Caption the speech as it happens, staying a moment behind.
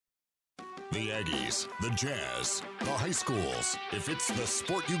The Aggies, the Jazz, the high schools. If it's the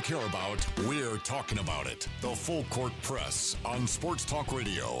sport you care about, we're talking about it. The Full Court Press on Sports Talk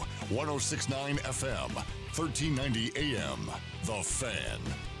Radio, 106.9 FM, 1390 AM. The Fan.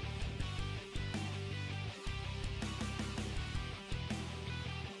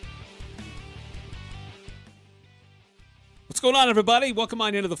 What's going on, everybody? Welcome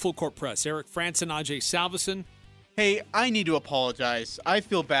on into the Full Court Press. Eric Frandsen Ajay Salvesen. Hey, I need to apologize. I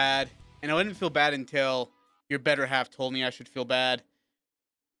feel bad, and I didn't feel bad until your better half told me I should feel bad.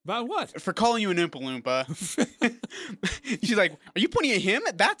 About what? For calling you an Oompa Loompa. She's like, are you pointing at him?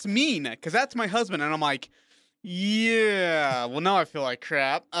 That's mean, because that's my husband. And I'm like, yeah. Well, now I feel like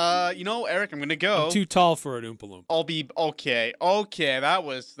crap. Eric, I'm going to go. I'm too tall for an Oompa Loompa. I'll be okay. Okay, that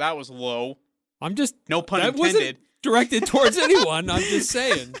was low. I'm just... No pun that intended. Wasn't directed towards anyone. I'm just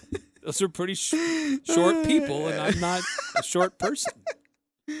saying. Those are pretty short people, and I'm not a short person.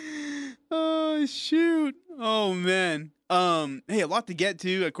 Oh, shoot. Oh, man. Hey, a lot to get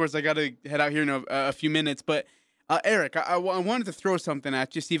to. Of course, I got to head out here in a few minutes. But, Eric, I wanted to throw something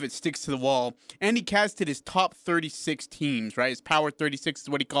at you, see if it sticks to the wall. Andy casted his top 36 teams, right? His Power 36 is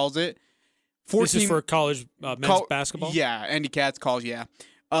what he calls it. This is for college men's basketball? Yeah, Andy Katz calls, yeah.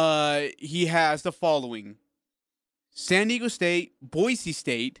 He has the following. San Diego State, Boise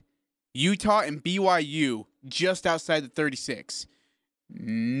State, Utah, and BYU just outside the 36.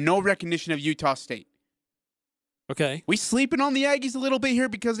 No recognition of Utah State. Okay. We sleeping on the Aggies a little bit here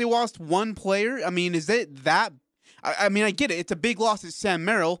because they lost one player? I mean, is it that? I mean, I get it. It's a big loss at Sam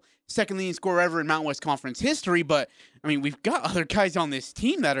Merrill, second leading scorer ever in Mountain West Conference history, but, I mean, we've got other guys on this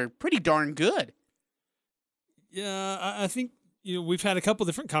team that are pretty darn good. Yeah, I think, we've had a couple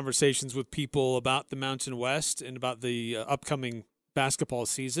different conversations with people about the Mountain West and about the upcoming basketball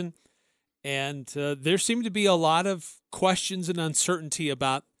season. And there seem to be a lot of questions and uncertainty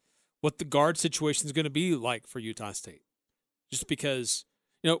about what the guard situation is going to be like for Utah State. Just because,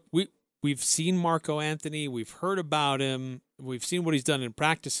 we've seen Marco Anthony, we've heard about him, we've seen what he's done in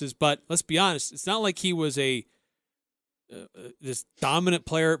practices, but let's be honest, it's not like he was this dominant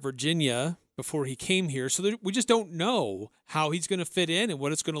player at Virginia before he came here. So we just don't know how he's going to fit in and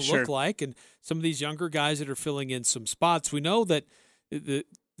what it's going to look like. And some of these younger guys that are filling in some spots, we know that the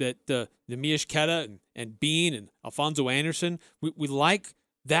Nehemiah Queta and Bean and Alfonso Anderson, we like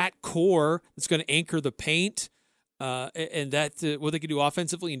that core that's going to anchor the paint and that what they can do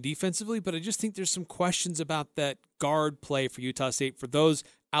offensively and defensively. But I just think there's some questions about that guard play for Utah State for those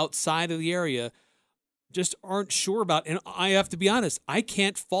outside of the area just aren't sure about. And I have to be honest, I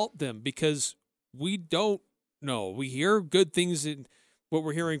can't fault them because we don't know. We hear good things in what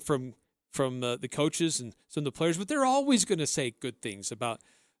we're hearing from the coaches and some of the players, but they're always going to say good things about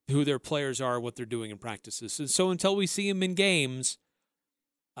who their players are, what they're doing in practices. And so until we see them in games,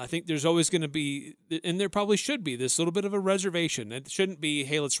 I think there's always going to be, and there probably should be, this little bit of a reservation. It shouldn't be,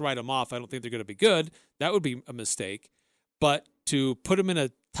 hey, let's write them off. I don't think they're going to be good. That would be a mistake. But to put them in a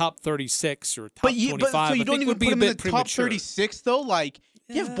top 36 or top 25, so you don't even put them in the top premature. 36, though? Like,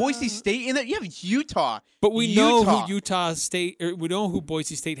 you have Boise State in there. You have Utah. But we know who Utah State, or we know who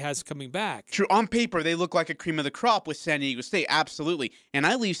Boise State has coming back. True. On paper, they look like a cream of the crop with San Diego State. Absolutely. And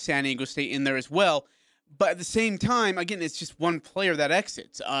I leave San Diego State in there as well. But at the same time, again, it's just one player that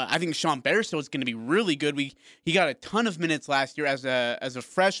exits. I think Sean Bairstow is going to be really good. He got a ton of minutes last year as a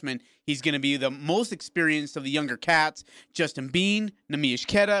freshman. He's going to be the most experienced of the younger cats. Justin Bean, Nehemiah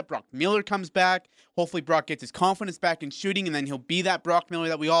Queta, Brock Miller comes back. Hopefully Brock gets his confidence back in shooting, and then he'll be that Brock Miller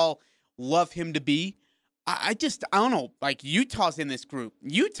that we all love him to be. I don't know. Like, Utah's in this group.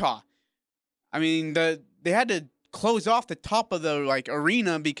 Utah. I mean, they had to close off the top of the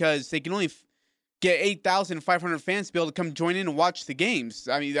arena because they can only get 8,500 fans to be able to come join in and watch the games.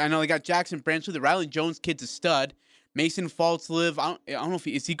 I mean, I know they got Jackson Branchley, the Riley Jones kid's a stud. Mason Faltzliv, I don't know if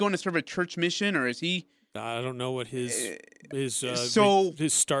is he going to serve a church mission or is he? I don't know what his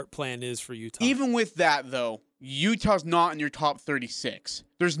start plan is for Utah. Even with that, though, Utah's not in your top 36.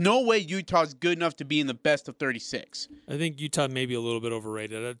 There's no way Utah's good enough to be in the best of 36. I think Utah may be a little bit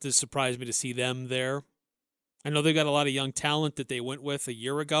overrated. It just surprised me to see them there. I know they've got a lot of young talent that they went with a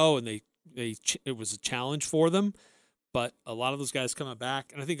year ago, and it was a challenge for them. But a lot of those guys coming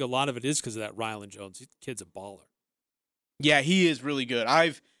back, and I think a lot of it is because of that Rylan Jones. The kid's a baller. Yeah, he is really good.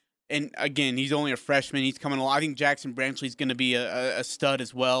 And again, he's only a freshman. He's coming along. I think Jackson Branchley's going to be a stud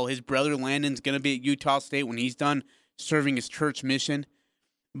as well. His brother Landon's going to be at Utah State when he's done serving his church mission.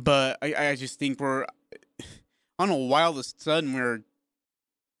 But I just think I don't know why all of a sudden we're,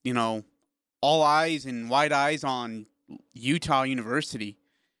 all eyes and wide eyes on Utah University.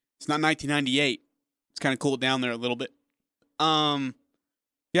 It's not 1998. It's kind of cooled down there a little bit.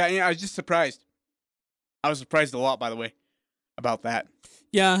 Yeah, I was just surprised. I was surprised a lot, by the way, about that.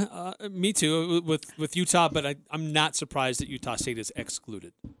 Yeah, me too with Utah, but I'm not surprised that Utah State is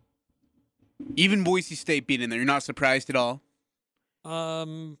excluded. Even Boise State being in there, you're not surprised at all?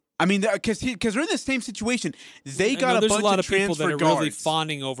 I mean, because they're in the same situation. They got a bunch of people that are guards. really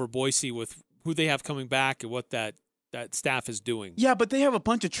fawning over Boise with who they have coming back and what that staff is doing. Yeah, but they have a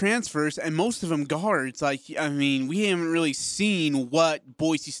bunch of transfers, and most of them guards. Like, I mean, we haven't really seen what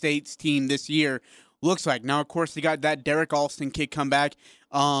Boise State's team this year looks like. Now, of course, they got that Derek Alston kid come back.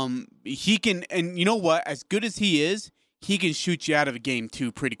 He can, and you know what? As good as he is, he can shoot you out of a game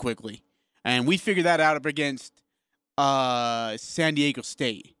too pretty quickly. And we figured that out up against San Diego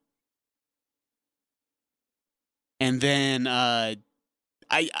State. And then I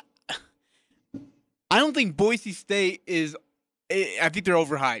don't think Boise State is – I think they're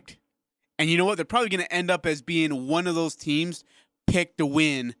overhyped. And you know what? They're probably going to end up as being one of those teams picked to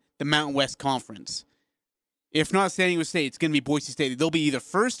win the Mountain West Conference. If not San Diego State, it's going to be Boise State. They'll be either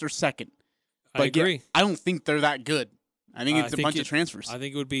first or second. But I agree. Yeah, I don't think they're that good. I think it's a bunch of transfers. I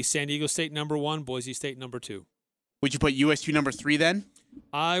think it would be San Diego State number 1, Boise State number 2. Would you put USU number 3 then?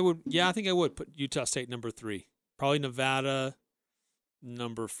 I would. Yeah, I think I would put Utah State number 3. Probably Nevada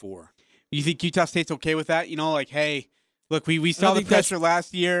number 4. You think Utah State's okay with that? You know, like, hey, look, we saw the pressure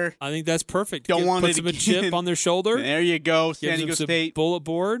last year. I think that's perfect. Don't want put a chip on their shoulder. There you go, San Diego State. Bullet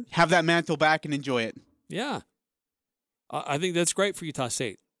board. Have that mantle back and enjoy it. Yeah. I think that's great for Utah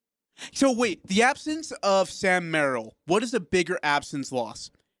State. So, wait, the absence of Sam Merrill, what is a bigger absence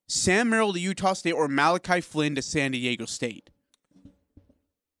loss? Sam Merrill to Utah State or Malachi Flynn to San Diego State?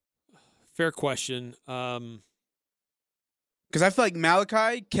 Fair question. Because I feel like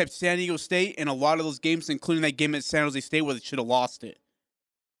Malachi kept San Diego State in a lot of those games, including that game at San Jose State where they should have lost it.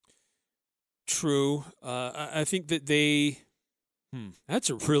 True. I think that they that's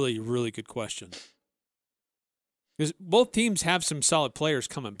a really, really good question. Because both teams have some solid players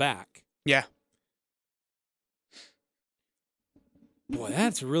coming back. Yeah. Boy,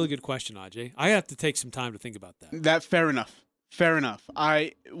 that's a really good question, Ajay. I have to take some time to think about that. Fair enough. Fair enough.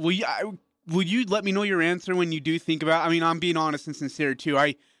 Will you let me know your answer when you do think about? I mean, I'm being honest and sincere too.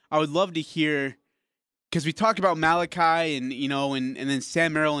 I would love to hear, because we talked about Malachi and and then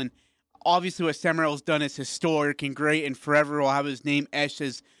Sam Merrill, and obviously what Sam Merrill's done is historic and great, and forever will have his name etched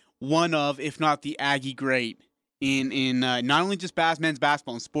as one of, if not the Aggie great in not only just men's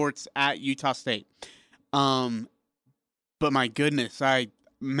basketball and sports at Utah State. But my goodness,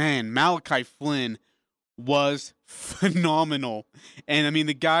 Malachi Flynn was phenomenal. And I mean,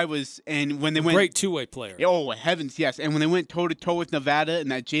 the guy was, and when they went. Great two-way player. Oh, heavens, yes. And when they went toe-to-toe with Nevada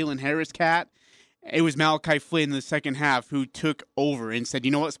and that Jalen Harris cat, it was Malachi Flynn in the second half who took over and said,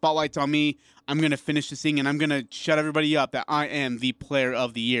 you know what, spotlight's on me. I'm going to finish this thing and I'm going to shut everybody up that I am the player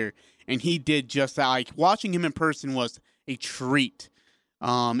of the year. And he did just that. Like, watching him in person was a treat.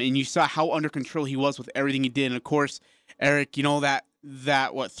 And you saw how under control he was with everything he did. And of course, Eric, you know that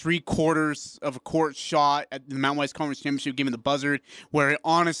 3/4 of a court shot at the Mountain West Conference Championship game in the buzzard, where it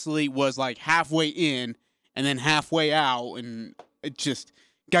honestly was like halfway in and then halfway out, and it just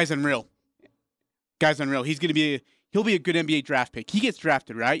guy's unreal. He'll be a good NBA draft pick. He gets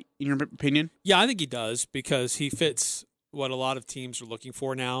drafted, right? In your opinion? Yeah, I think he does because he fits what a lot of teams are looking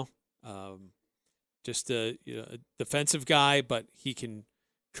for now. Just a defensive guy, but he can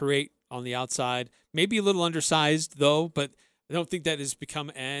create on the outside. Maybe a little undersized, though, but I don't think that has become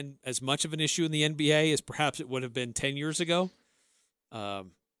as much of an issue in the NBA as perhaps it would have been 10 years ago.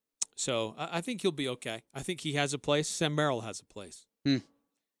 So I think he'll be okay. I think he has a place. Sam Merrill has a place.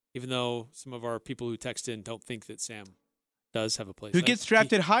 Even though some of our people who text in don't think that Sam does have a place. Who gets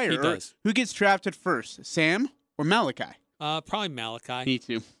drafted higher? He does. Who gets drafted first, Sam or Malachi? Probably Malachi. Me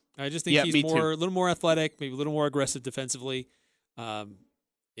too. I just think he's a little more athletic, maybe a little more aggressive defensively.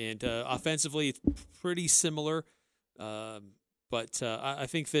 And offensively, it's pretty similar. But I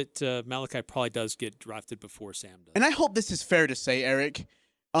think that Malachi probably does get drafted before Sam does. And I hope this is fair to say, Eric.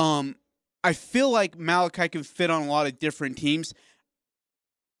 I feel like Malachi can fit on a lot of different teams.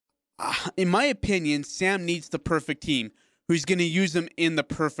 In my opinion, Sam needs the perfect team who's going to use him in the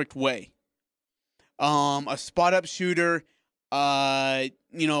perfect way. A spot-up shooter, good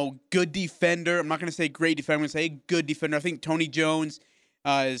defender. I'm not going to say great defender. I'm going to say good defender. I think Tony Jones,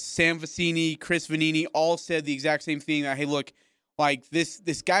 Sam Vecini, Chris Vanini all said the exact same thing. That, hey, look, like this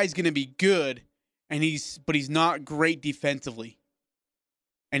guy's going to be good, but he's not great defensively.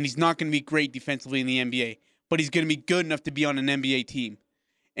 And he's not going to be great defensively in the NBA. But he's going to be good enough to be on an NBA team.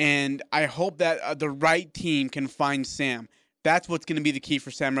 And I hope that the right team can find Sam. That's what's going to be the key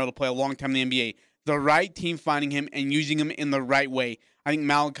for Sam Merrill to play a long time in the NBA. the right team finding him and using him in the right way. I think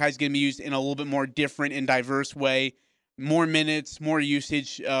Malachi's going to be used in a little bit more different and diverse way. More minutes, more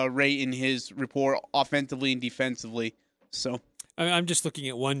usage rate in his rapport offensively and defensively. So I'm just looking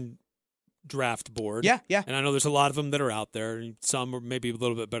at one draft board. Yeah. And I know there's a lot of them that are out there, and some are maybe a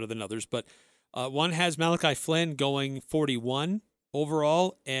little bit better than others. But one has Malachi Flynn going 41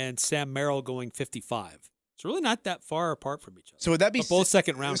 overall and Sam Merrill going 55. It's really not that far apart from each other. So would that be both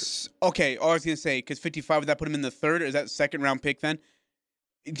second rounders? Okay, I was going to say, because 55, would that put him in the third, or is that second round pick then?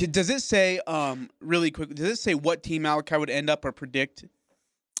 Does it say, really quick, does it say what team Malachi would end up or predict?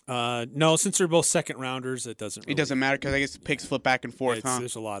 No, since they're both second rounders, it doesn't really. It doesn't matter because I guess picks flip back and forth, huh?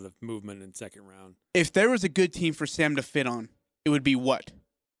 There's a lot of movement in second round. If there was a good team for Sam to fit on, it would be what?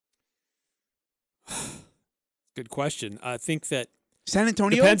 Good question. I think that San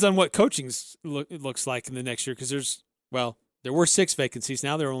Antonio? depends on what coaching looks like in the next year, because there were 6 vacancies.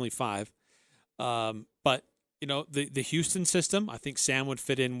 Now there are only 5. But, the Houston system, I think Sam would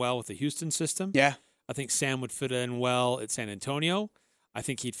fit in well with the Houston system. Yeah. I think Sam would fit in well at San Antonio. I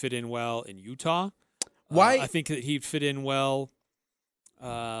think he'd fit in well in Utah. Why? I think that he'd fit in well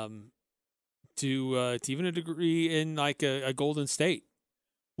to even a degree in like a Golden State.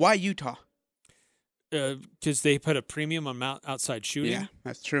 Why Utah? Because they put a premium on outside shooting. Yeah,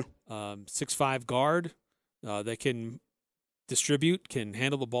 that's true. 6'5" guard. They can distribute, can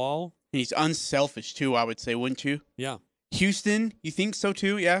handle the ball. And he's unselfish too, I would say, wouldn't you? Yeah. Houston, you think so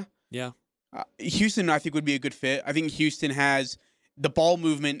too? Yeah. Yeah. Houston, I think, would be a good fit. I think Houston has the ball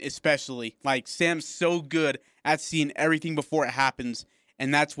movement, especially. Like, Sam's so good at seeing everything before it happens,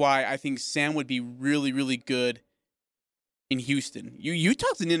 and that's why I think Sam would be really, really good in Houston.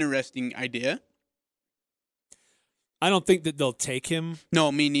 Utah's an interesting idea. I don't think that they'll take him. No,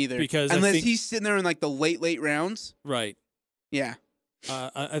 me neither. Because unless he's sitting there in like the late rounds. Right. Yeah.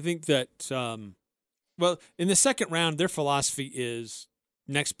 I think that, in the second round, their philosophy is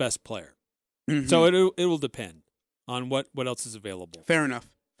next best player. Mm-hmm. So it will depend on what else is available. Fair enough.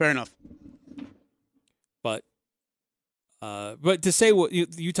 But to say what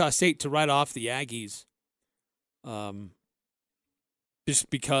Utah State to write off the Aggies,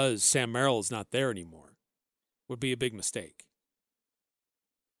 just because Sam Merrill is not there anymore, would be a big mistake.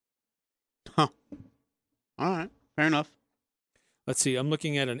 Huh. All right. Fair enough. Let's see. I'm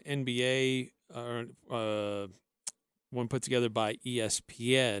looking at an NBA one put together by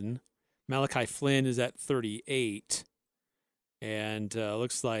ESPN. Malachi Flynn is at 38, and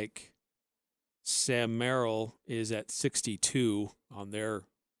looks like Sam Merrill is at 62 on their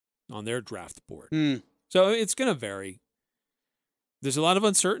draft board. So it's going to vary. There's a lot of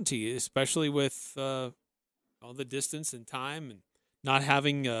uncertainty, especially with all the distance and time, and not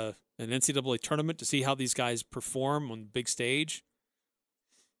having an NCAA tournament to see how these guys perform on the big stage.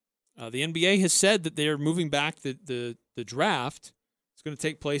 The NBA has said that they're moving back the draft. It's going to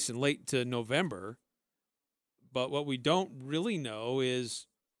take place in late November. But what we don't really know is,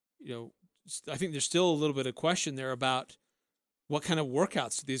 I think there's still a little bit of question there about what kind of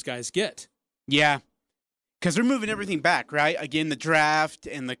workouts do these guys get. Yeah. Because they're moving everything back, right? Again, the draft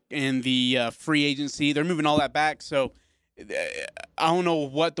and the free agency, they're moving all that back. So I don't know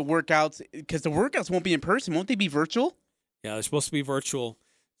what the workouts, because the workouts won't be in person. Won't they be virtual? Yeah, they're supposed to be virtual.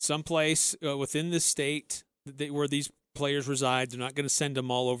 Someplace within the state where these players reside. They're not going to send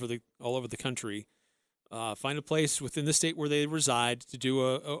them all over the country. Find a place within the state where they reside to do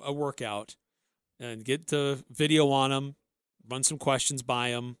a workout, and get the video on them, run some questions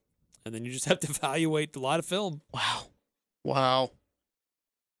by them. And then you just have to evaluate a lot of film. Wow.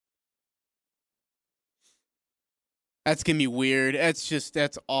 That's going to be weird.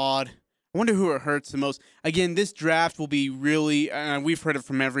 That's odd. I wonder who it hurts the most. Again, this draft will be really, we've heard it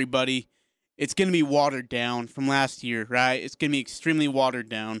from everybody, it's going to be watered down from last year, right? It's going to be extremely watered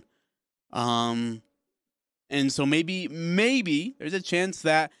down. And so maybe there's a chance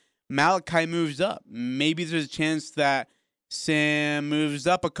that Malachi moves up. Maybe there's a chance that Sam moves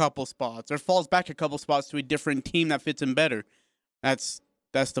up a couple spots or falls back a couple spots to a different team that fits him better. That's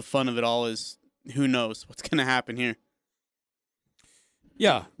the fun of it all, is who knows what's going to happen here.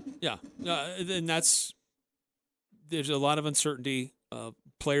 Yeah. And there's a lot of uncertainty.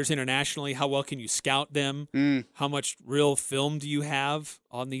 Players internationally, how well can you scout them? How much real film do you have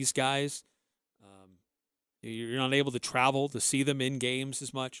on these guys? You're not able to travel to see them in games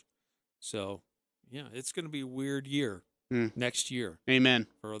as much. So, yeah, it's going to be a weird year. Next year. Amen.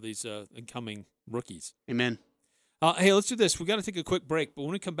 For all these incoming rookies. Amen. Hey, let's do this. We got to take a quick break, but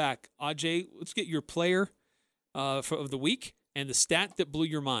when we come back, Ajay, let's get your player of the week and the stat that blew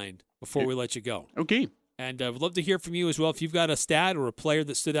your mind before we let you go. Okay. And I would love to hear from you as well. If you've got a stat or a player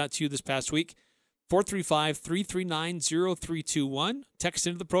that stood out to you this past week, 435-339-0321. Text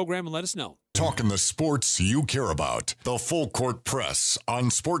into the program and let us know. Talking the sports you care about. The Full Court Press on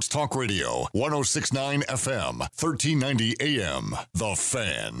Sports Talk Radio, 106.9 FM, 1390 AM. The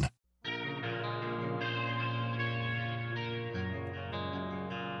Fan.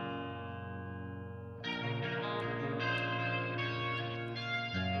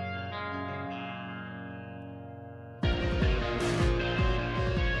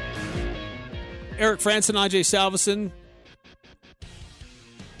 Eric Frandsen Ajay Salvesen.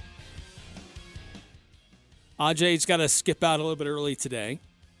 Ajay's got to skip out a little bit early today.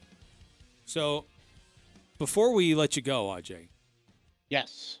 So before we let you go, Ajay.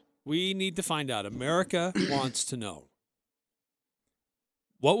 Yes. We need to find out. America wants to know.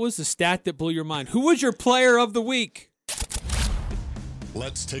 What was the stat that blew your mind? Who was your player of the week?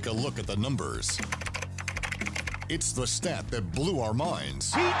 Let's take a look at the numbers. It's the stat that blew our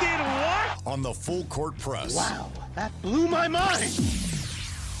minds. He did what? On the Full Court Press. Wow, that blew my mind.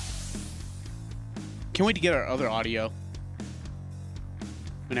 Can't wait to get our other audio.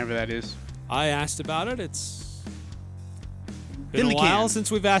 Whenever that is. I asked about it. It's been In a the while can. since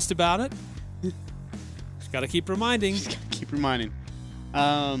we've asked about it. Just got to keep reminding. Keep reminding.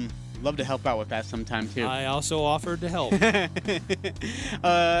 Love to help out with that sometime, too. I also offered to help.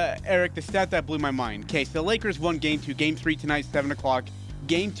 Eric, the stat that blew my mind. Okay, so the Lakers won Game 2. Game 3 tonight, 7 o'clock.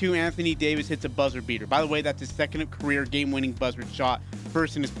 Game 2, Anthony Davis hits a buzzer beater. By the way, that's his second career game-winning buzzer shot.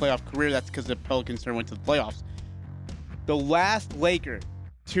 First in his playoff career. That's because the Pelicans went to the playoffs. The last Laker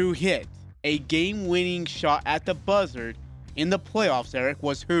to hit a game-winning shot at the buzzer in the playoffs, Eric,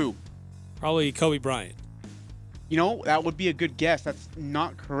 was who? Probably Kobe Bryant. You know, that would be a good guess. That's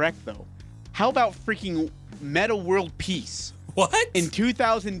not correct, though. How about freaking Meta World Peace? What? In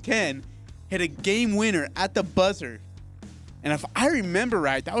 2010, hit a game winner at the buzzer. And if I remember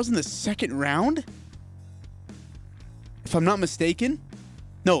right, that was in the second round? If I'm not mistaken?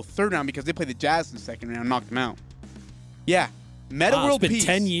 No, third round, because they played the Jazz in the second round and knocked them out. Yeah. Meta World Peace. It's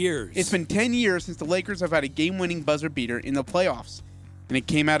been 10 years. It's been 10 years since the Lakers have had a game-winning buzzer beater in the playoffs. And it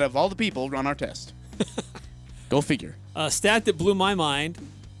came out of all the people Ron Artest. Go figure. A stat that blew my mind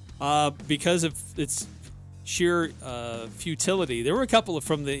because of its sheer futility. There were a couple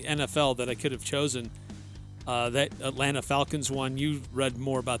from the NFL that I could have chosen. That Atlanta Falcons one, you read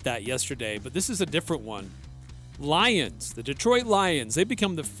more about that yesterday, but this is a different one. Lions, the Detroit Lions, they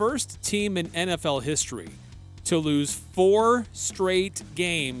become the first team in NFL history to lose 4 straight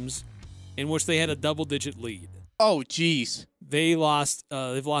games in which they had a double-digit lead. Oh, geez. They've lost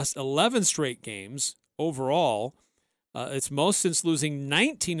 11 straight games overall. It's most since losing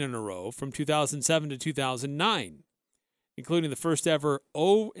 19 in a row from 2007 to 2009, including the first ever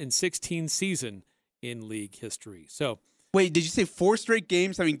 0-16 season in league history. So, wait, did you say 4 straight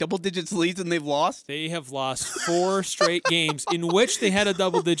games having double digits leads and they've lost? they have lost 4 straight games in which they had a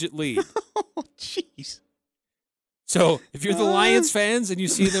double-digit lead. Oh, jeez. So, if you're the Lions fans and you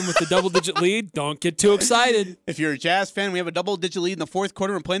see them with the double-digit lead, don't get too excited. If you're a Jazz fan, we have a double-digit lead in the fourth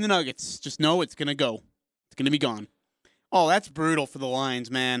quarter and playing the Nuggets. Just know it's going to go. It's going to be gone. Oh, that's brutal for the Lions,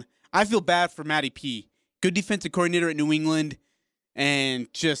 man. I feel bad for Matty P. Good defensive coordinator at New England.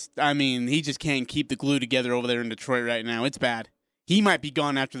 And just, I mean, he just can't keep the glue together over there in Detroit right now. It's bad. He might be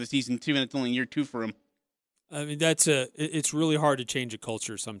gone after the season, too, and it's only year 2 for him. I mean, it's really hard to change a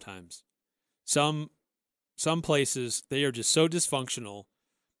culture sometimes. Some places, they are just so dysfunctional,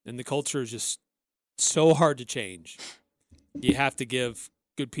 and the culture is just so hard to change. You have to give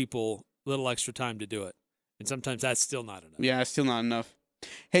good people a little extra time to do it. And sometimes that's still not enough. Yeah, it's still not enough.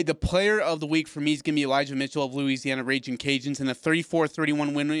 Hey, the player of the week for me is going to be Elijah Mitchell of Louisiana Raging Cajuns in a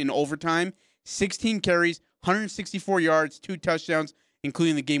 34-31 win in overtime. 16 carries, 164 yards, 2 touchdowns,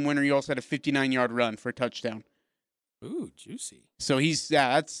 including the game winner. He also had a 59-yard run for a touchdown. Ooh, juicy. So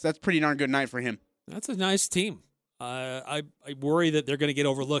that's pretty darn good night for him. That's a nice team. I worry that they're going to get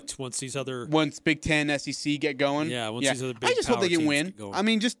overlooked once Big Ten, SEC get going. Yeah, once these other big I just hope power they can teams win. get going. I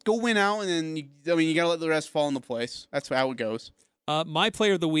mean, just go win out, and then you got to let the rest fall into place. That's how it goes. My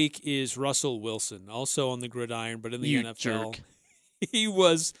player of the week is Russell Wilson, also on the gridiron, but in the NFL. Jerk. He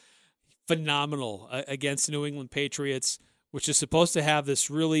was phenomenal against the New England Patriots, which is supposed to have this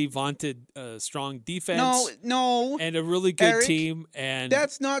really vaunted strong defense. No. And a really good Eric, team. And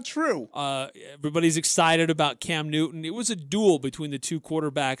that's not true. Everybody's excited about Cam Newton. It was a duel between the two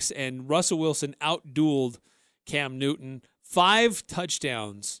quarterbacks, and Russell Wilson out-dueled Cam Newton. 5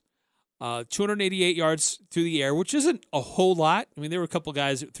 touchdowns, 288 yards through the air, which isn't a whole lot. I mean, there were a couple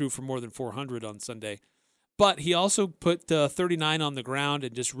guys that threw for more than 400 on Sunday. But he also put 39 on the ground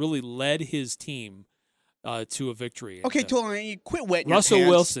and just really led his team to a victory. Okay, Tulane, quit wetting your Russell pants.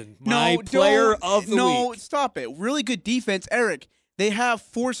 Wilson, my player of the week. No, stop it. Really good defense, Eric. They have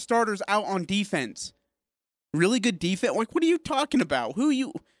 4 starters out on defense. Really good defense. Like, what are you talking about? Who are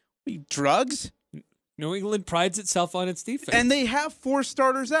you drugs? New England prides itself on its defense. And they have 4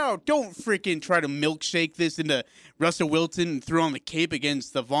 starters out. Don't freaking try to milkshake this into Russell Wilson and throw on the cape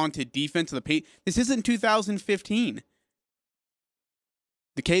against the vaunted defense of the Patriots. This isn't 2015.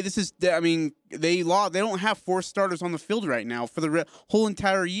 Okay, this is, I mean, they don't have 4 starters on the field right now for the whole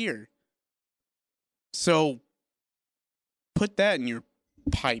entire year. So, put that in your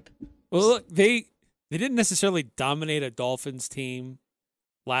pipe. Well, look, they didn't necessarily dominate a Dolphins team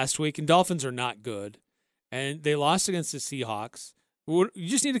last week, and Dolphins are not good. And they lost against the Seahawks. You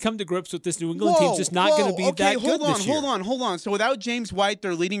just need to come to grips with this New England team's just not going to be that good this year. Hold on. So without James White,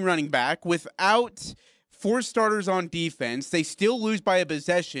 their leading running back, without 4 starters on defense, they still lose by a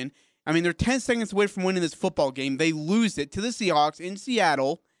possession. I mean, they're 10 seconds away from winning this football game. They lose it to the Seahawks in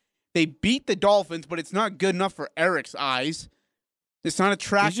Seattle. They beat the Dolphins, but it's not good enough for Eric's eyes. It's not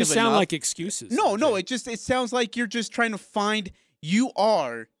attractive enough. You just sound like excuses. No. It sounds like you're just trying to find. You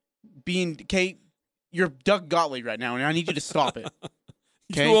are being You're Doug Gottlieb right now, and I need you to stop it.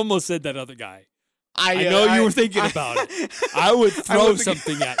 Okay? You almost said that other guy. I know you were thinking about it. I would throw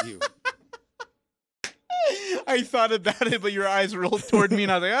something at you. I thought about it, but your eyes rolled toward me,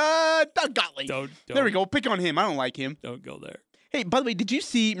 and I was like, Doug Gottlieb. Don't. There we go. Pick on him. I don't like him. Don't go there. Hey, by the way, did you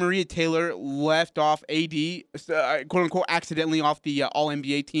see Maria Taylor left off AD, quote-unquote, accidentally off the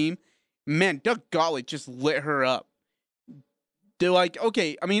All-NBA team? Man, Doug Gottlieb just lit her up. They're like,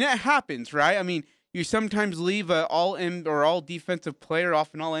 okay, I mean, that happens, right? I mean, you sometimes leave an all defensive player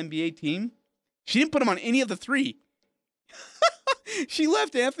off an All-NBA team. She didn't put him on any of the 3. She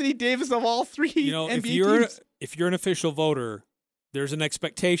left Anthony Davis of all 3 NBA teams. If you're an official voter, there's an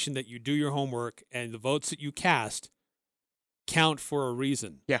expectation that you do your homework and the votes that you cast count for a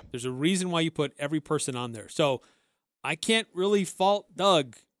reason. Yeah. There's a reason why you put every person on there. So I can't really fault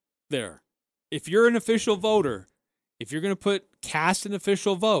Doug there. If you're an official voter, if you're going to cast an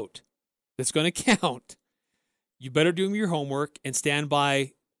official vote that's going to count, you better do your homework and stand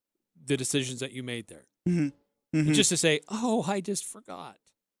by the decisions that you made there. Mm-hmm. Mm-hmm. Just to say, I just forgot.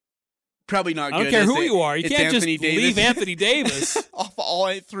 Probably not good. I don't care who you are. You can't just leave Anthony Davis off of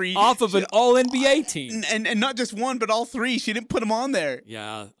all 3. Off of an All-NBA team. And not just one, but all 3. She didn't put him on there.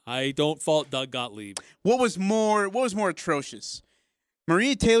 Yeah, I don't fault Doug Gottlieb. What was more atrocious?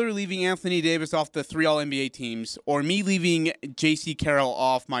 Maria Taylor leaving Anthony Davis off the 3 All-NBA teams, or me leaving J.C. Carroll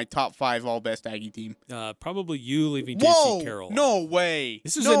off my top 5 All-Best Aggie team? Probably you leaving J.C. Carroll off. No way.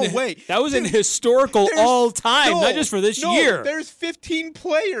 Way. That was an historical all-time, not just for this year. There's 15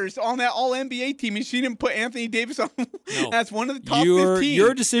 players on that All-NBA team, and she didn't put Anthony Davis on. No. That's one of the top 15.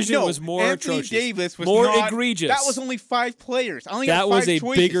 Your decision was more Anthony atrocious. Davis was more not, egregious. That was only 5 players. I only got 5 was a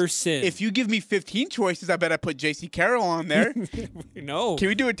choices. bigger sin. If you give me 15 choices, I bet I put J.C. Carroll on there. No. Can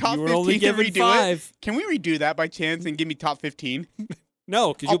we do a top 15 only and given redo 5. it? Can we redo that by chance and give me top 15?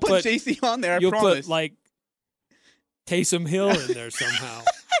 No, because I'll put JC on there, I you'll promise. Put, like, Taysom Hill in there somehow.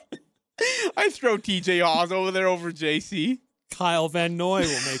 I throw TJ Oz over there over JC. Kyle Van Noy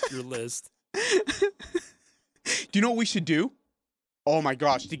will make your list. Do you know what we should do? Oh, my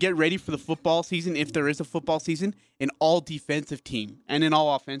gosh. To get ready for the football season, if there is a football season, an all-defensive team and an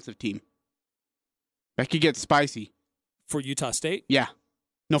all-offensive team. That could get spicy. For Utah State? Yeah.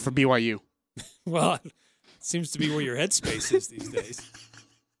 No, for BYU. Well, it seems to be where your headspace is these days.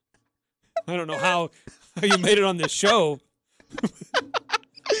 I don't know how you made it on this show.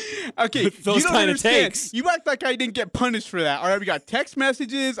 Okay, those kind of takes. You act like I didn't get punished for that. All right, we got text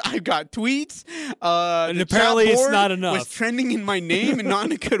messages. I've got tweets. And apparently it's not enough. Was trending in my name and not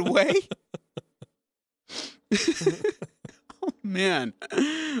in a good way. Oh, man.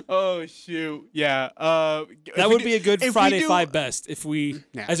 Oh, shoot. Yeah. That would be a good Friday 5 Best if we,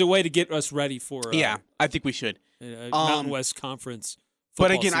 as a way to get us ready for I think we should. Mountain West Conference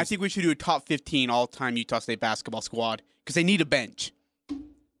But again, season. I think we should do a top 15 all-time Utah State basketball squad because they need a bench.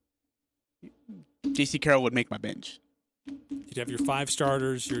 J.C. Carroll would make my bench. You'd have your 5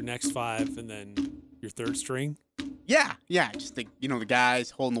 starters, your next 5, and then your 3rd string. Yeah. Just the guys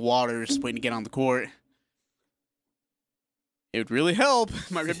holding the waters, waiting to get on the court. It would really help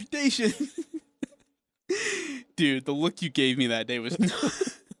my reputation. Dude, the look you gave me that day was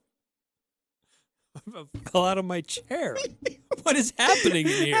I fell out of my chair. What is happening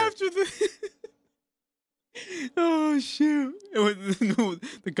in here? Oh, shoot.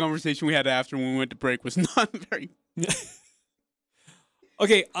 The conversation we had after when we went to break was not very...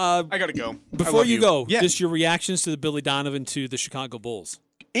 Okay. I got to go. Before you go, yes. just your reactions to the Billy Donovan to the Chicago Bulls.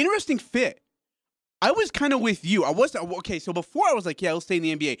 Interesting fit. I was kind of with you. I was okay. So before I was like, yeah, he'll stay in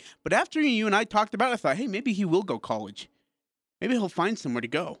the NBA. But after you and I talked about it, I thought, hey, maybe he will go college. Maybe he'll find somewhere to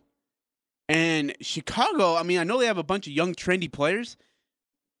go. And Chicago, I mean, I know they have a bunch of young, trendy players.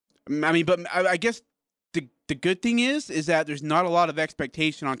 I mean, but I guess the good thing is that there's not a lot of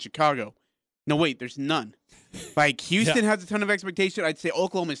expectation on Chicago. No, wait, there's none. Like, Houston has a ton of expectation. I'd say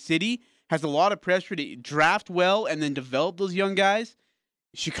Oklahoma City has a lot of pressure to draft well and then develop those young guys.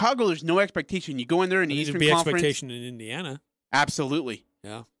 Chicago, there's no expectation. You go in there in the Eastern Conference. There'd be expectation in Indiana. Absolutely.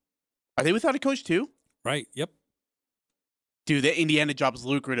 Yeah. Are they without a coach too? Right. Yep. Dude, the Indiana job is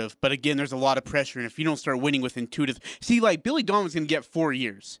lucrative, but again, there's a lot of pressure, and if you don't start winning within 2 to 3, see, like Billy Donovan's going to get 4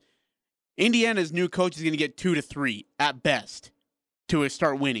 years. Indiana's new coach is going to get 2 to 3 at best to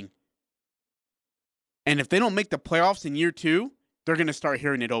start winning. And if they don't make the playoffs in year 2, they're going to start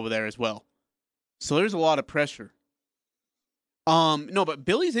hearing it over there as well. So there's a lot of pressure. No, but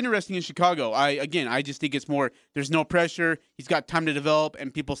Billy's interesting in Chicago. I just think it's more, there's no pressure. He's got time to develop,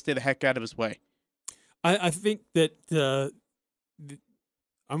 and people stay the heck out of his way. I think that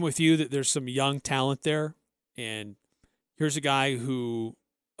I'm with you that there's some young talent there, and here's a guy who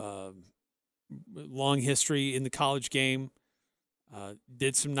long history in the college game,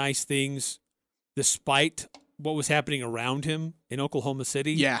 did some nice things despite what was happening around him in Oklahoma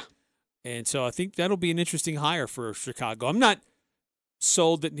City. Yeah. And so I think that'll be an interesting hire for Chicago. I'm not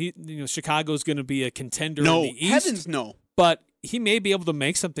sold that Chicago's going to be a contender in the East. No, heavens no. But he may be able to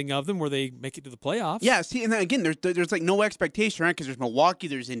make something of them where they make it to the playoffs. Yeah, see, and then again, there's like no expectation, right? Because there's Milwaukee,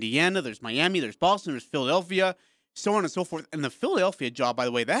 there's Indiana, there's Miami, there's Boston, there's Philadelphia, so on and so forth. And the Philadelphia job, by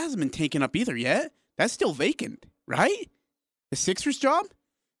the way, that hasn't been taken up either yet. That's still vacant, right? The Sixers job?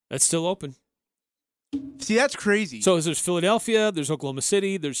 That's still open. See, that's crazy. So there's Philadelphia, there's Oklahoma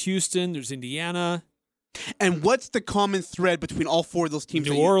City, there's Houston, there's Indiana. And what's the common thread between all 4 of those teams?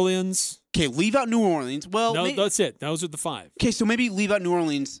 New Orleans. Okay, leave out New Orleans. Well, no, that's it. Those are the 5. Okay, so maybe leave out New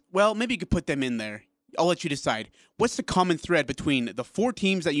Orleans. Well, maybe you could put them in there. I'll let you decide. What's the common thread between the 4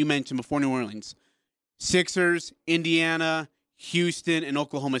 teams that you mentioned before New Orleans? Sixers, Indiana, Houston, and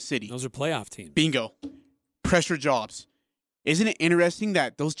Oklahoma City. Those are playoff teams. Bingo. Pressure jobs. Isn't it interesting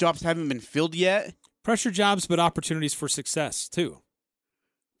that those jobs haven't been filled yet? Pressure jobs, but opportunities for success, too.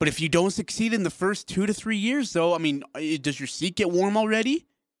 But if you don't succeed in the first 2 to 3 years, though, I mean, does your seat get warm already?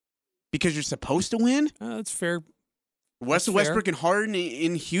 Because you're supposed to win? That's fair. Westbrook and Harden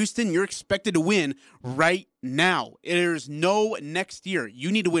in Houston, you're expected to win right now. There's no next year.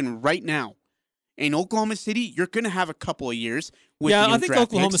 You need to win right now. In Oklahoma City, you're going to have a couple of years. With I think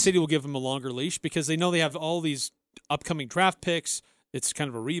Oklahoma City will give them a longer leash because they know they have all these upcoming draft picks. It's kind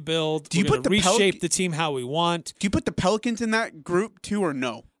of a rebuild. We're going to reshape the team how we want. Do you put the Pelicans in that group too, or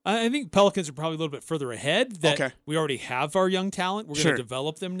no? I think Pelicans are probably a little bit further ahead. We already have our young talent. We're going to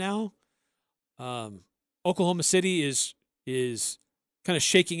develop them now. Oklahoma City is kind of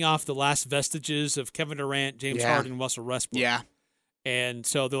shaking off the last vestiges of Kevin Durant, James Harden, Russell Westbrook. Yeah. And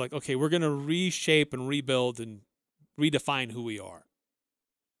so they're like, okay, we're going to reshape and rebuild and redefine who we are.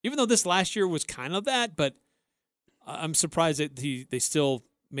 Even though this last year was kind of that, but I'm surprised that they still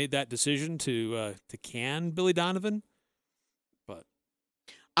made that decision to can Billy Donovan. But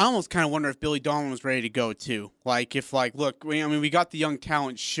I almost kind of wonder if Billy Donovan was ready to go too. Like look, we got the young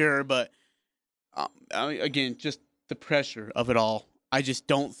talent, sure, but again, just the pressure of it all, I just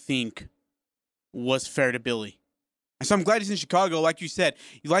don't think was fair to Billy. So I'm glad he's in Chicago. Like you said,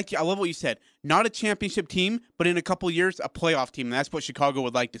 I love what you said. Not a championship team, but in a couple years, a playoff team. And that's what Chicago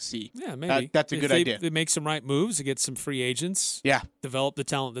would like to see. Yeah, maybe. That's a good idea. They make some right moves to get some free agents. Yeah. Develop the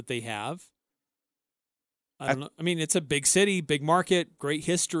talent that they have. I don't know. I mean, it's a big city, big market, great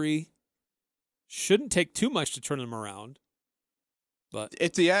history. Shouldn't take too much to turn them around. But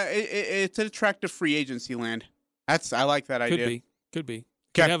it's an attractive free agency land. I like that idea. Could be.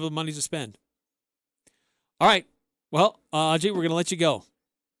 Could have the money to spend. All right. Well, Ajay, we're going to let you go.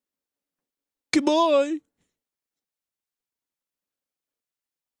 Goodbye.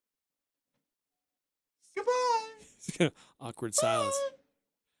 Goodbye. Awkward silence.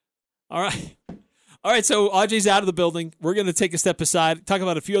 All right. So Ajay's out of the building. We're going to take a step aside, talk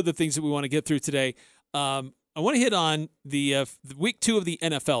about a few other things that we want to get through today. I want to hit on the week 2 of the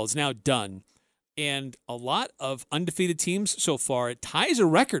NFL is now done. And a lot of undefeated teams so far. It ties a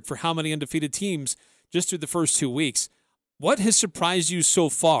record for how many undefeated teams just through the first 2 weeks. What has surprised you so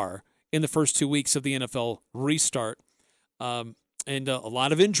far in the first 2 weeks of the NFL restart? And a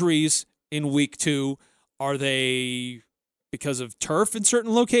lot of injuries in week 2. Are they because of turf in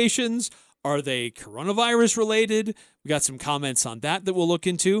certain locations? Are they coronavirus related? We got some comments on that we'll look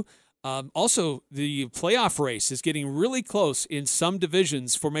into. Also, the playoff race is getting really close in some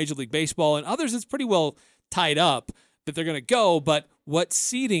divisions for Major League Baseball, and others it's pretty well tied up that they're going to go, but what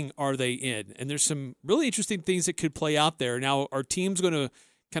seeding are they in? And there's some really interesting things that could play out there. Now, are teams going to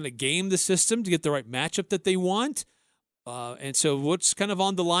kind of game the system to get the right matchup that they want? And so what's kind of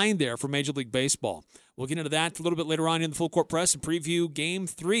on the line there for Major League Baseball? We'll get into that a little bit later on in the Full Court Press and preview Game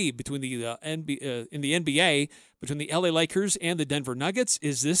 3 between in the NBA between the LA Lakers and the Denver Nuggets.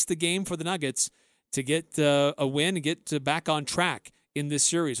 Is this the game for the Nuggets to get a win and get back on track in this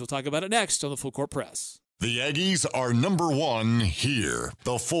series? We'll talk about it next on the Full Court Press. The Aggies are #1 here.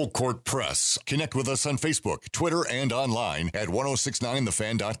 The Full Court Press. Connect with us on Facebook, Twitter, and online at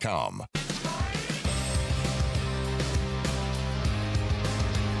 1069thefan.com.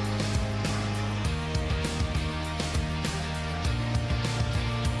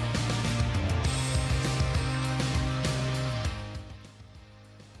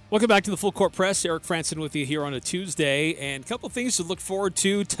 Welcome back to the Full Court Press. Eric Frandsen with you here on a Tuesday. And a couple things to look forward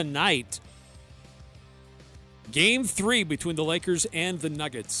to tonight. Game 3 between the Lakers and the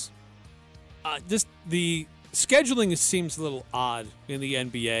Nuggets. The scheduling seems a little odd in the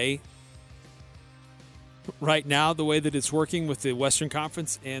NBA right now, the way that it's working with the Western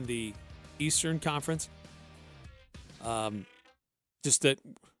Conference and the Eastern Conference. Just that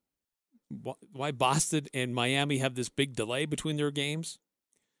why Boston and Miami have this big delay between their games.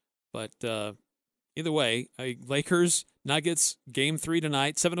 But either way, Lakers, Nuggets, Game 3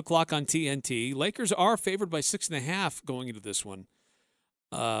 tonight, 7 o'clock on TNT. Lakers are favored by 6.5 going into this one.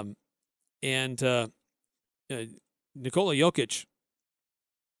 Nikola Jokic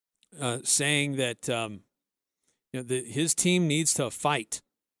saying that his team needs to fight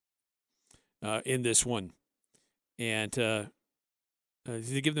in this one and to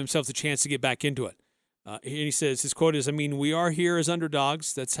give themselves a chance to get back into it. And he says, his quote is, we are here as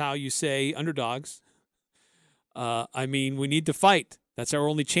underdogs. That's how you say underdogs. We need to fight. That's our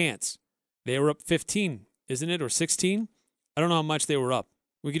only chance. They were up 15, isn't it, or 16? I don't know how much they were up.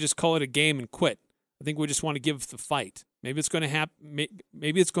 We could just call it a game and quit. I think we just want to give the fight. Maybe it's going to happen.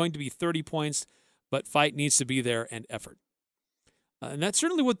 Maybe it's going to be 30 points, but fight needs to be there and effort. And that's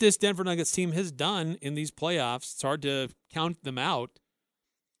certainly what this Denver Nuggets team has done in these playoffs. It's hard to count them out.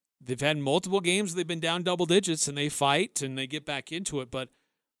 They've had multiple games they've been down double digits, and they fight, and they get back into it. But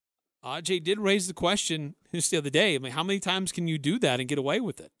Ajay did raise the question just the other day. How many times can you do that and get away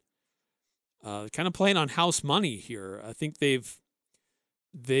with it? Kind of playing on house money here. I think it's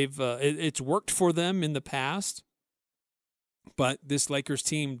worked for them in the past, but this Lakers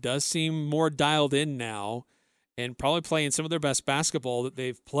team does seem more dialed in now and probably playing some of their best basketball that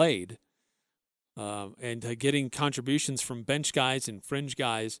they've played, and getting contributions from bench guys and fringe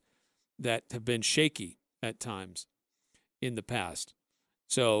guys that have been shaky at times in the past.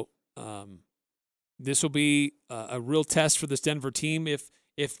 So this will be a real test for this Denver team. If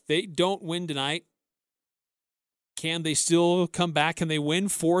they don't win tonight, can they still come back? Can they win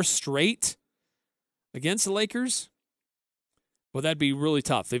 4 straight against the Lakers? Well, that'd be really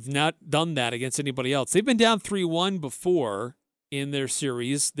tough. They've not done that against anybody else. They've been down 3-1 before in their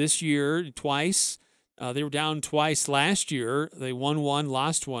series this year, twice. They were down twice last year. They won 1,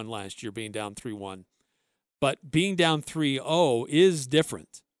 lost 1 last year, being down 3-1. But being down 3-0 is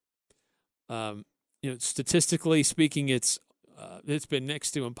different. Statistically speaking, it's been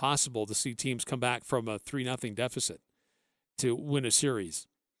next to impossible to see teams come back from a 3-0 deficit to win a series.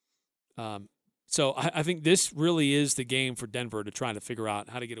 So I think this really is the game for Denver to try to figure out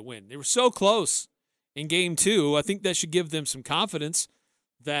how to get a win. They were so close in Game 2. I think that should give them some confidence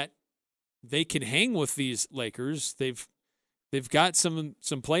that they can hang with these Lakers. They've got some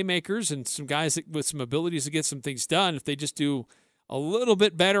playmakers and some guys with some abilities to get some things done. If they just do a little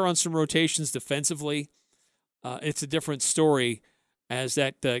bit better on some rotations defensively, it's a different story as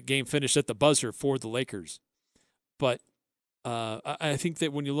that game finished at the buzzer for the Lakers. But I think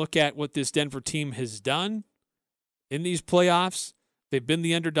that when you look at what this Denver team has done in these playoffs, they've been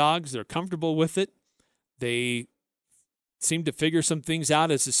the underdogs. They're comfortable with it. They seem to figure some things out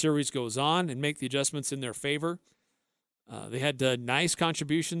as the series goes on and make the adjustments in their favor. They had nice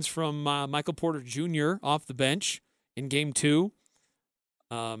contributions from Michael Porter Jr. off the bench in Game 2.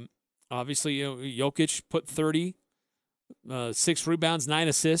 Obviously, Jokic put 30, 6 rebounds, 9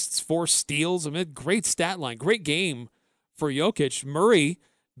 assists, 4 steals. Great stat line, great game for Jokic. Murray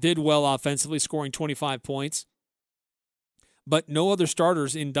did well offensively, scoring 25 points, but no other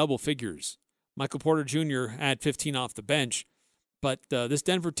starters in double figures. Michael Porter Jr. had 15 off the bench, but this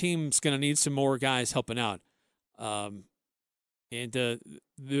Denver team's going to need some more guys helping out. And the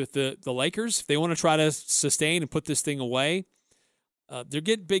Lakers, if they want to try to sustain and put this thing away, They're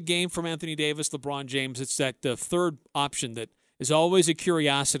getting big game from Anthony Davis, LeBron James. It's that third option that is always a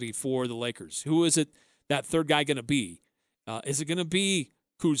curiosity for the Lakers. Who is it that third guy going to be? Is it going to be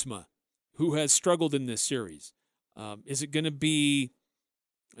Kuzma, who has struggled in this series? Is it going to be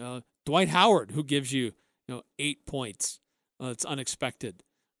Dwight Howard, who gives you 8 points? It's unexpected.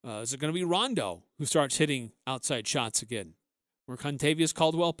 Is it going to be Rondo, who starts hitting outside shots again? Or Contavious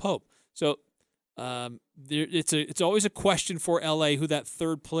Caldwell-Pope? So it's always a question for LA who that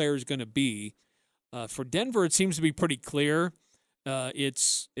third player is going to be. For Denver, it seems to be pretty clear.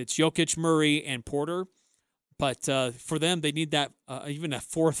 It's Jokic, Murray, and Porter. But for them, they need that even a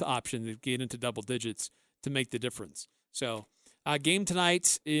fourth option to get into double digits to make the difference. So game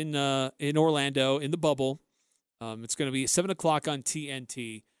tonight in Orlando in the bubble. It's going to be 7 o'clock on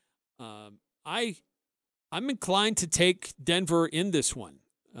TNT. I'm inclined to take Denver in this one.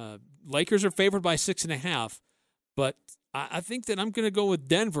 Lakers are favored by 6.5, but I think that I'm going to go with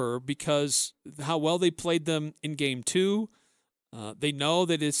Denver because how well they played them in Game 2. They know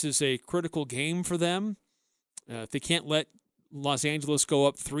that this is a critical game for them. They can't let Los Angeles go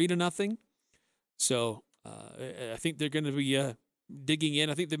up 3-0. So I think they're going to be digging in.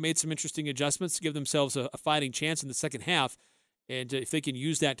 I think they've made some interesting adjustments to give themselves a fighting chance in the second half. And if they can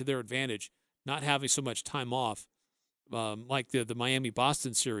use that to their advantage, not having so much time off, like the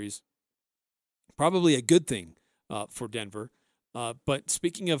Miami-Boston series, probably a good thing for Denver. But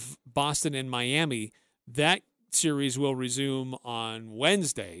speaking of Boston and Miami, that series will resume on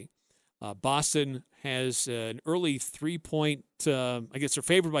Wednesday. Boston has an early 3-point, I guess they're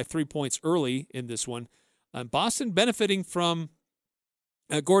favored by 3 points early in this one. Boston benefiting from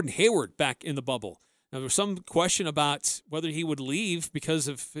Gordon Hayward back in the bubble. Now, there was some question about whether he would leave because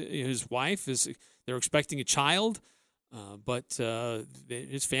of his wife. They're expecting a child, but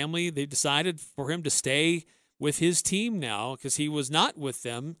his family, they decided for him to stay with his team now because he was not with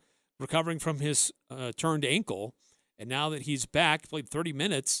them, recovering from his turned ankle. And now that he's back, played 30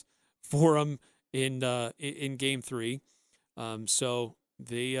 minutes for him in Game 3. So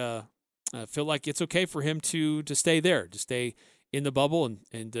they feel like it's okay for him to stay there, to stay in the bubble,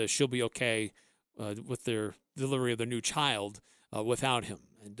 and she'll be okay with their delivery of their new child without him,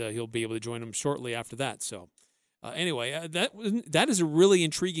 and he'll be able to join them shortly after that. So anyway, that is a really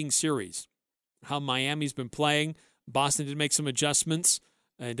intriguing series, how Miami's been playing. Boston did make some adjustments,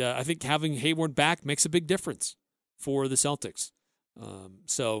 and I think having Hayward back makes a big difference for the Celtics.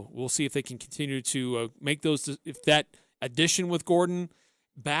 So we'll see if they can continue to make those, if that addition with Gordon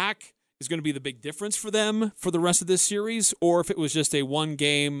back is going to be the big difference for them for the rest of this series, or if it was just a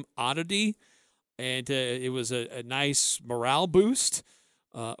one-game oddity and it was a nice morale boost,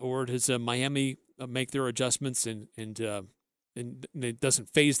 or does Miami make their adjustments and it doesn't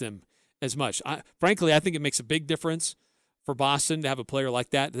faze them as much. Frankly, I think it makes a big difference for Boston to have a player like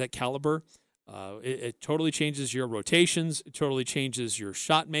that caliber. It totally changes your rotations. It totally changes your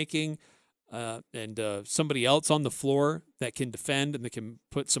shot making. And somebody else on the floor that can defend and that can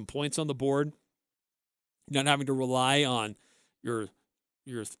put some points on the board. Not having to rely on your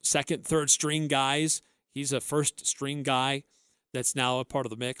second, third string guys. He's a first string guy that's now a part of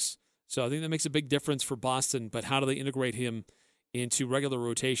the mix. So I think that makes a big difference for Boston. But how do they integrate him into regular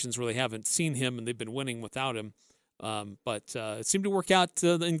rotations where they haven't seen him and they've been winning without him? But it seemed to work out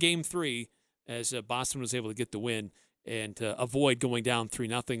in Game 3 as Boston was able to get the win and avoid going down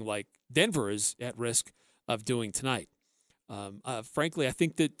 3-0 like Denver is at risk of doing tonight. Frankly, I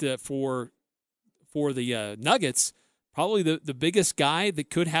think that for the Nuggets, probably the biggest guy that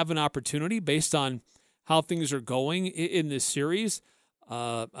could have an opportunity based on how things are going in this series,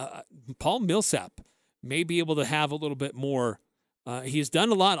 Paul Millsap may be able to have a little bit more. He's done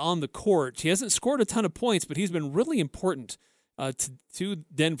a lot on the court. He hasn't scored a ton of points, but he's been really important to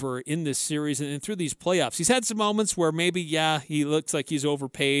Denver in this series and through these playoffs. He's had some moments where maybe, he looks like he's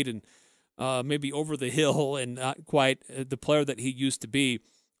overpaid and maybe over the hill and not quite the player that he used to be.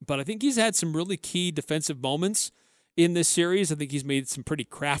 But I think he's had some really key defensive moments in this series. I think he's made some pretty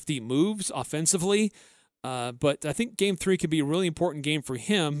crafty moves offensively. But I think Game 3 could be a really important game for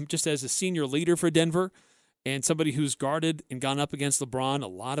him just as a senior leader for Denver and somebody who's guarded and gone up against LeBron a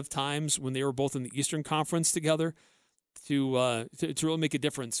lot of times when they were both in the Eastern Conference together. To really make a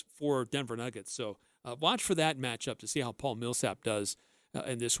difference for Denver Nuggets. So watch for that matchup to see how Paul Millsap does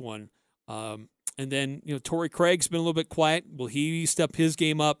in this one. And then, Torrey Craig's been a little bit quiet. Will he step his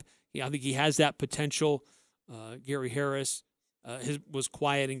game up? I think he has that potential. Gary Harris was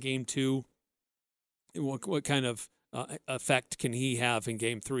quiet in Game 2. What kind of effect can he have in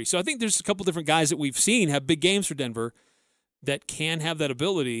Game 3? So I think there's a couple different guys that we've seen have big games for Denver that can have that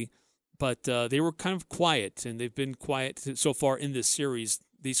ability. but they were kind of quiet, and they've been quiet so far in this series.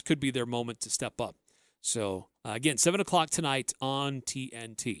 These could be their moment to step up. So, again, 7 o'clock tonight on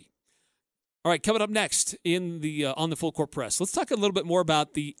TNT. All right, coming up next in the on the Full Court Press, let's talk a little bit more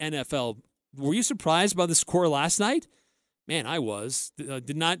about the NFL. Were you surprised by the score last night? Man, I was.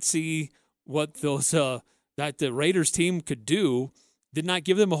 Did not see what those that the Raiders team could do. Did not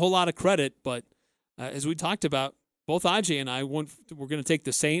give them a whole lot of credit, but as we talked about, both Ajay and I we're going to take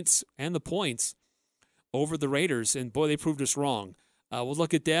the Saints and the points over the Raiders, and boy, they proved us wrong. We'll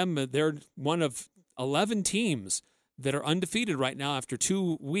look at them. They're one of 11 teams that are undefeated right now after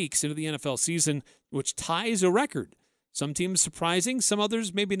 2 weeks into the NFL season, which ties a record. Some teams surprising, some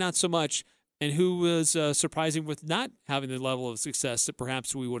others maybe not so much. And who was surprising with not having the level of success that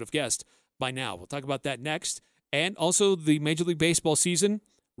perhaps we would have guessed by now. We'll talk about that next. And also the Major League Baseball season,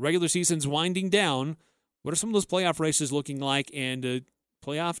 regular season's winding down. What are some of those playoff races looking like, and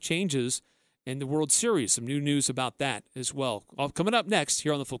playoff changes in the World Series? Some new news about that as well. All coming up next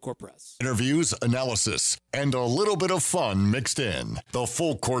here on the Full Court Press. Interviews, analysis, and a little bit of fun mixed in. The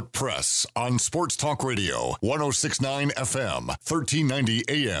Full Court Press on Sports Talk Radio, 106.9 FM, 1390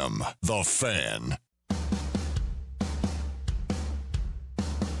 AM. The Fan.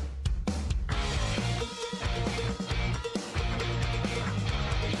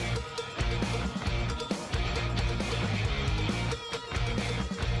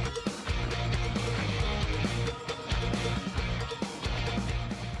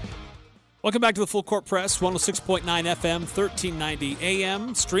 Welcome back to the Full Court Press, 106.9 FM, 1390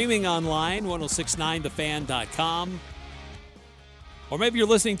 AM, streaming online, 1069thefan.com. Or maybe you're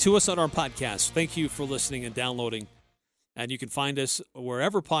listening to us on our podcast. Thank you for listening and downloading. And you can find us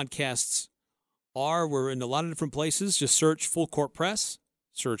wherever podcasts are. We're in a lot of different places. Just search Full Court Press,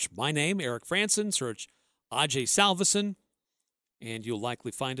 search my name, Eric Frandsen, search Ajay Salvesen, and you'll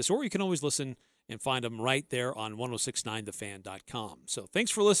likely find us. Or you can always listen and find them right there on 1069thefan.com. So thanks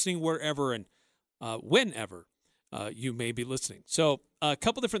for listening wherever and whenever you may be listening. So a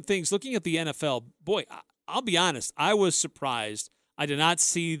couple different things. Looking at the NFL, boy, I'll be honest, I was surprised. I did not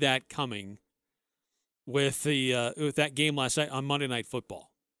see that coming with that game last night on Monday Night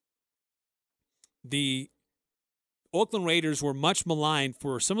Football. The Oakland Raiders were much maligned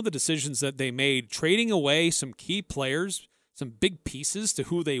for some of the decisions that they made, trading away some key players, some big pieces to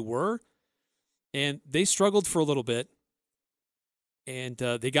who they were. And they struggled for a little bit, and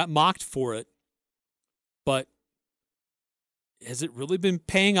they got mocked for it. But has it really been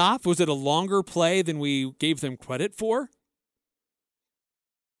paying off? Was it a longer play than we gave them credit for?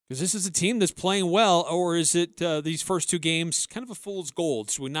 Because this is a team that's playing well, or is it these first two games kind of a fool's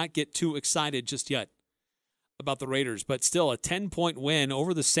gold? Should we not get too excited just yet about the Raiders? But still, a 10-point win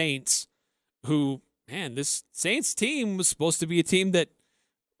over the Saints, who, man, this Saints team was supposed to be a team that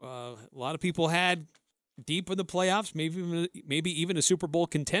a lot of people had deep in the playoffs, maybe even a Super Bowl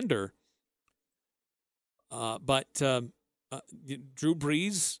contender. But Drew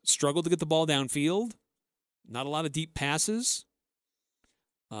Brees struggled to get the ball downfield. Not a lot of deep passes.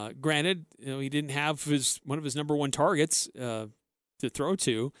 Granted, he didn't have one of his number one targets to throw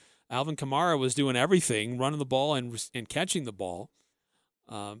to. Alvin Kamara was doing everything, running the ball and catching the ball.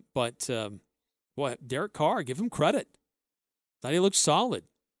 But Derek Carr, give him credit. Thought he looked solid.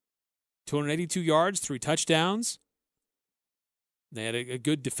 282 yards, 3 touchdowns. They had a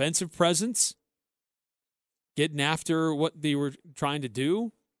good defensive presence, getting after what they were trying to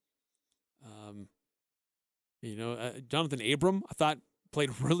do. Jonathan Abram, I thought, played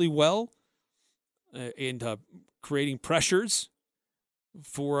really well in creating pressures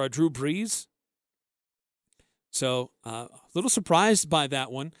for Drew Brees. So a little surprised by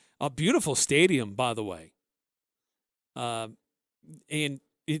that one. A beautiful stadium, by the way. And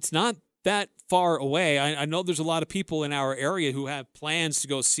it's not that far away. I know there's a lot of people in our area who have plans to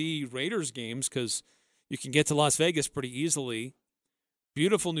go see Raiders games because you can get to Las Vegas pretty easily.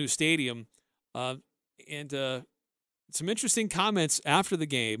 Beautiful new stadium. And some interesting comments after the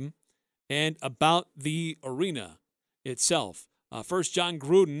game and about the arena itself. First, John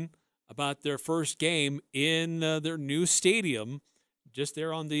Gruden about their first game in their new stadium just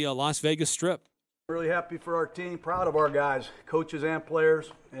there on the Las Vegas Strip. Really happy for our team, proud of our guys, coaches and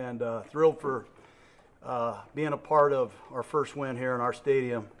players, and thrilled for being a part of our first win here in our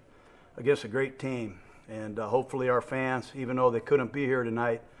stadium against a great team. And hopefully our fans, even though they couldn't be here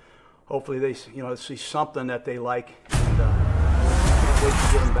tonight, hopefully they see something that they like. And can't wait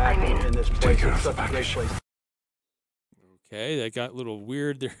to get them back in this place. It's such a great place. Okay, that got a little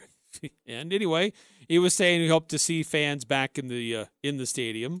weird there. And anyway, he was saying he hoped to see fans back in the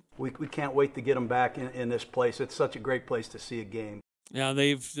stadium. We can't wait to get them back in this place. It's such a great place to see a game. Yeah,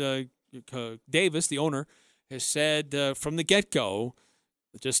 they've Davis, the owner, has said from the get-go,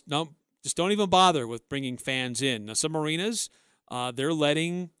 just don't even bother with bringing fans in. Now, some arenas, they're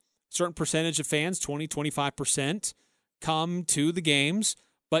letting a certain percentage of fans, 20, 25%, come to the games.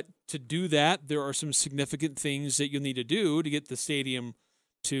 But to do that, there are some significant things that you'll need to do to get the stadium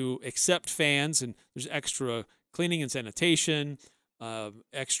to accept fans. And there's extra cleaning and sanitation,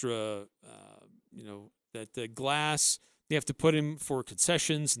 extra, that the glass they have to put in for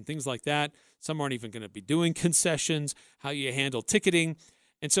concessions and things like that. Some aren't even going to be doing concessions, how you handle ticketing.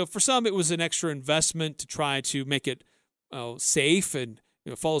 And so for some, it was an extra investment to try to make it safe and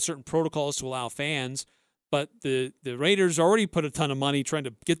follow certain protocols to allow fans. But the Raiders already put a ton of money trying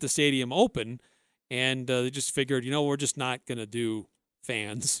to get the stadium open, and they just figured, we're just not going to do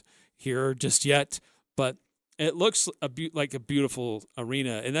fans here just yet. But it looks like a beautiful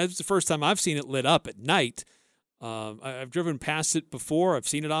arena, and that's the first time I've seen it lit up at night. I've driven past it before. I've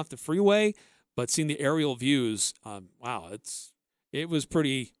seen it off the freeway, but seeing the aerial views, wow, it was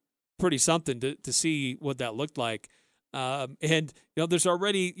pretty something to see what that looked like. And there's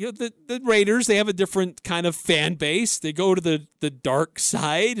already the Raiders. They have a different kind of fan base. They go to the dark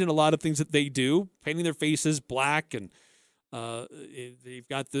side in a lot of things that they do, painting their faces black, and they've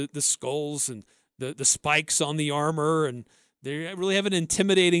got the skulls and the spikes on the armor, and they really have an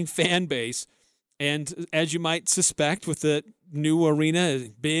intimidating fan base. And as you might suspect, with the new arena,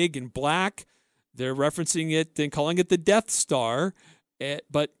 big and black, they're referencing it and calling it the Death Star.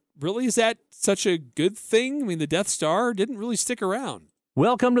 But really, is that such a good thing? I mean, the Death Star didn't really stick around.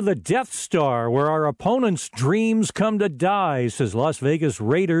 Welcome to the Death Star, where our opponents' dreams come to die, says Las Vegas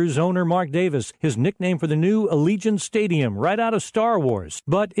Raiders owner Mark Davis, his nickname for the new Allegiant Stadium, right out of Star Wars.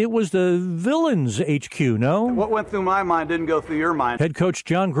 But it was the villains' HQ, no? What went through my mind didn't go through your mind. Head coach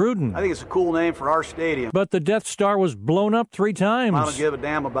John Gruden. I think it's a cool name for our stadium. But the Death Star was blown up 3 times. I don't give a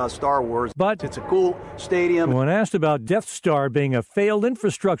damn about Star Wars. But it's a cool stadium. When asked about Death Star being a failed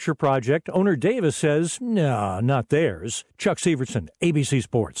infrastructure project, owner Davis says, no, not theirs. Chuck Severson, ABC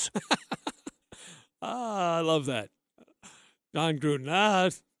Sports. I love that. John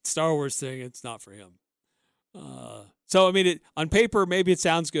Gruden, Star Wars thing, it's not for him. So, I mean, on paper, maybe it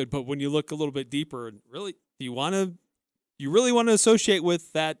sounds good, but when you look a little bit deeper, really, you really want to associate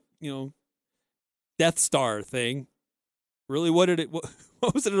with that, Death Star thing? Really, what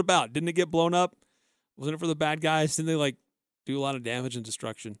was it about? Didn't it get blown up? Wasn't it for the bad guys? Didn't they do a lot of damage and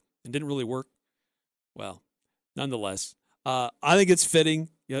destruction and didn't really work? Well, nonetheless, I think it's fitting.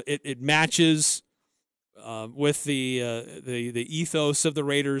 It matches with the ethos of the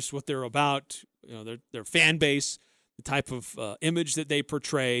Raiders, what they're about. Their fan base, the type of image that they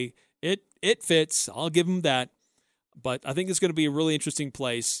portray. It fits. I'll give them that. But I think it's going to be a really interesting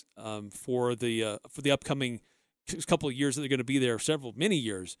place for the upcoming couple of years that they're going to be there. Many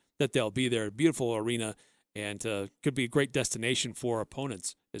years that they'll be there. Beautiful arena, and could be a great destination for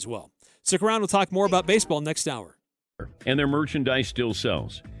opponents as well. Stick around. We'll talk more about baseball next hour. And their merchandise still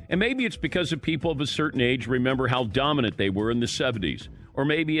sells. And maybe it's because of people of a certain age remember how dominant they were in the 70s. Or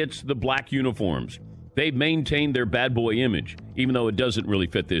maybe it's the black uniforms. They've maintained their bad boy image, even though it doesn't really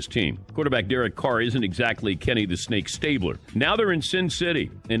fit this team. Quarterback Derek Carr isn't exactly Kenny the Snake Stabler. Now they're in Sin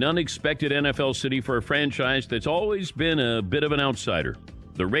City, an unexpected NFL city for a franchise that's always been a bit of an outsider.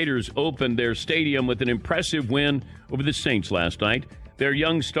 The Raiders opened their stadium with an impressive win over the Saints last night. Their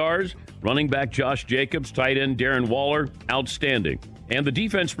young stars, running back Josh Jacobs, tight end Darren Waller, outstanding. And the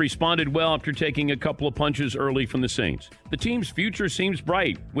defense responded well after taking a couple of punches early from the Saints. The team's future seems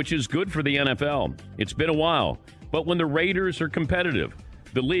bright, which is good for the NFL. It's been a while, but when the Raiders are competitive,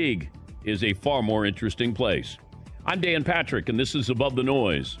 the league is a far more interesting place. I'm Dan Patrick, and this is Above the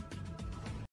Noise